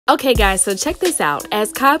Okay guys, so check this out.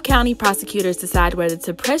 As Cobb County prosecutors decide whether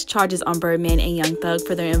to press charges on Birdman and Young Thug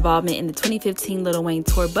for their involvement in the 2015 Lil Wayne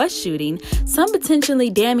tour bus shooting, some potentially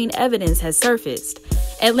damning evidence has surfaced.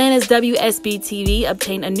 Atlanta's WSB-TV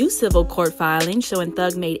obtained a new civil court filing showing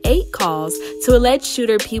Thug made 8 calls to alleged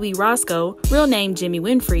shooter Pee Wee Roscoe, real name Jimmy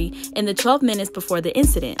Winfrey, in the 12 minutes before the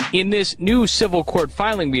incident. In this new civil court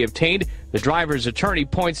filing we obtained, the driver's attorney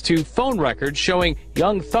points to phone records showing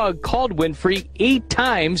Young Thug called Winfrey 8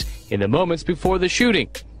 times in the moments before the shooting.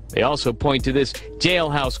 They also point to this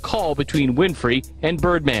jailhouse call between Winfrey and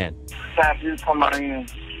Birdman. Stop you come out here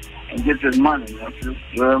and get this money, don't you?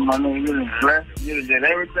 Your money, you done blessed. You did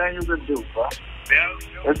everything you could do, bro.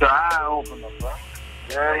 It's an eye opener, bro.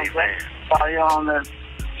 You know what I'm saying? While you're on that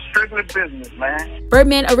strictly business, man.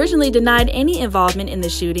 Birdman originally denied any involvement in the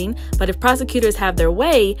shooting, but if prosecutors have their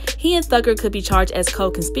way, he and Thugger could be charged as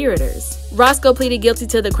co-conspirators. Roscoe pleaded guilty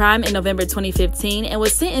to the crime in November 2015 and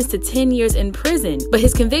was sentenced to 10 years in prison, but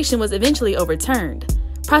his conviction was eventually overturned.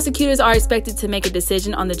 Prosecutors are expected to make a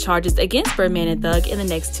decision on the charges against Birdman and Thug in the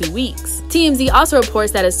next 2 weeks. TMZ also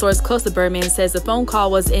reports that a source close to Birdman says the phone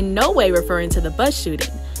call was in no way referring to the bus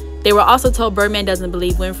shooting. They were also told Birdman doesn't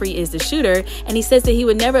believe Winfrey is the shooter, and he says that he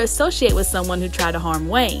would never associate with someone who tried to harm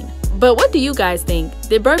Wayne. But what do you guys think?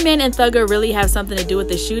 Did Birdman and Thugger really have something to do with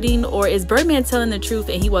the shooting, or is Birdman telling the truth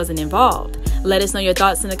and he wasn't involved? Let us know your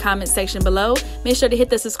thoughts in the comment section below. Make sure to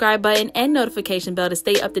hit the subscribe button and notification bell to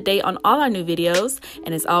stay up to date on all our new videos.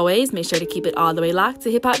 And as always, make sure to keep it all the way locked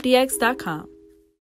to hiphopdx.com.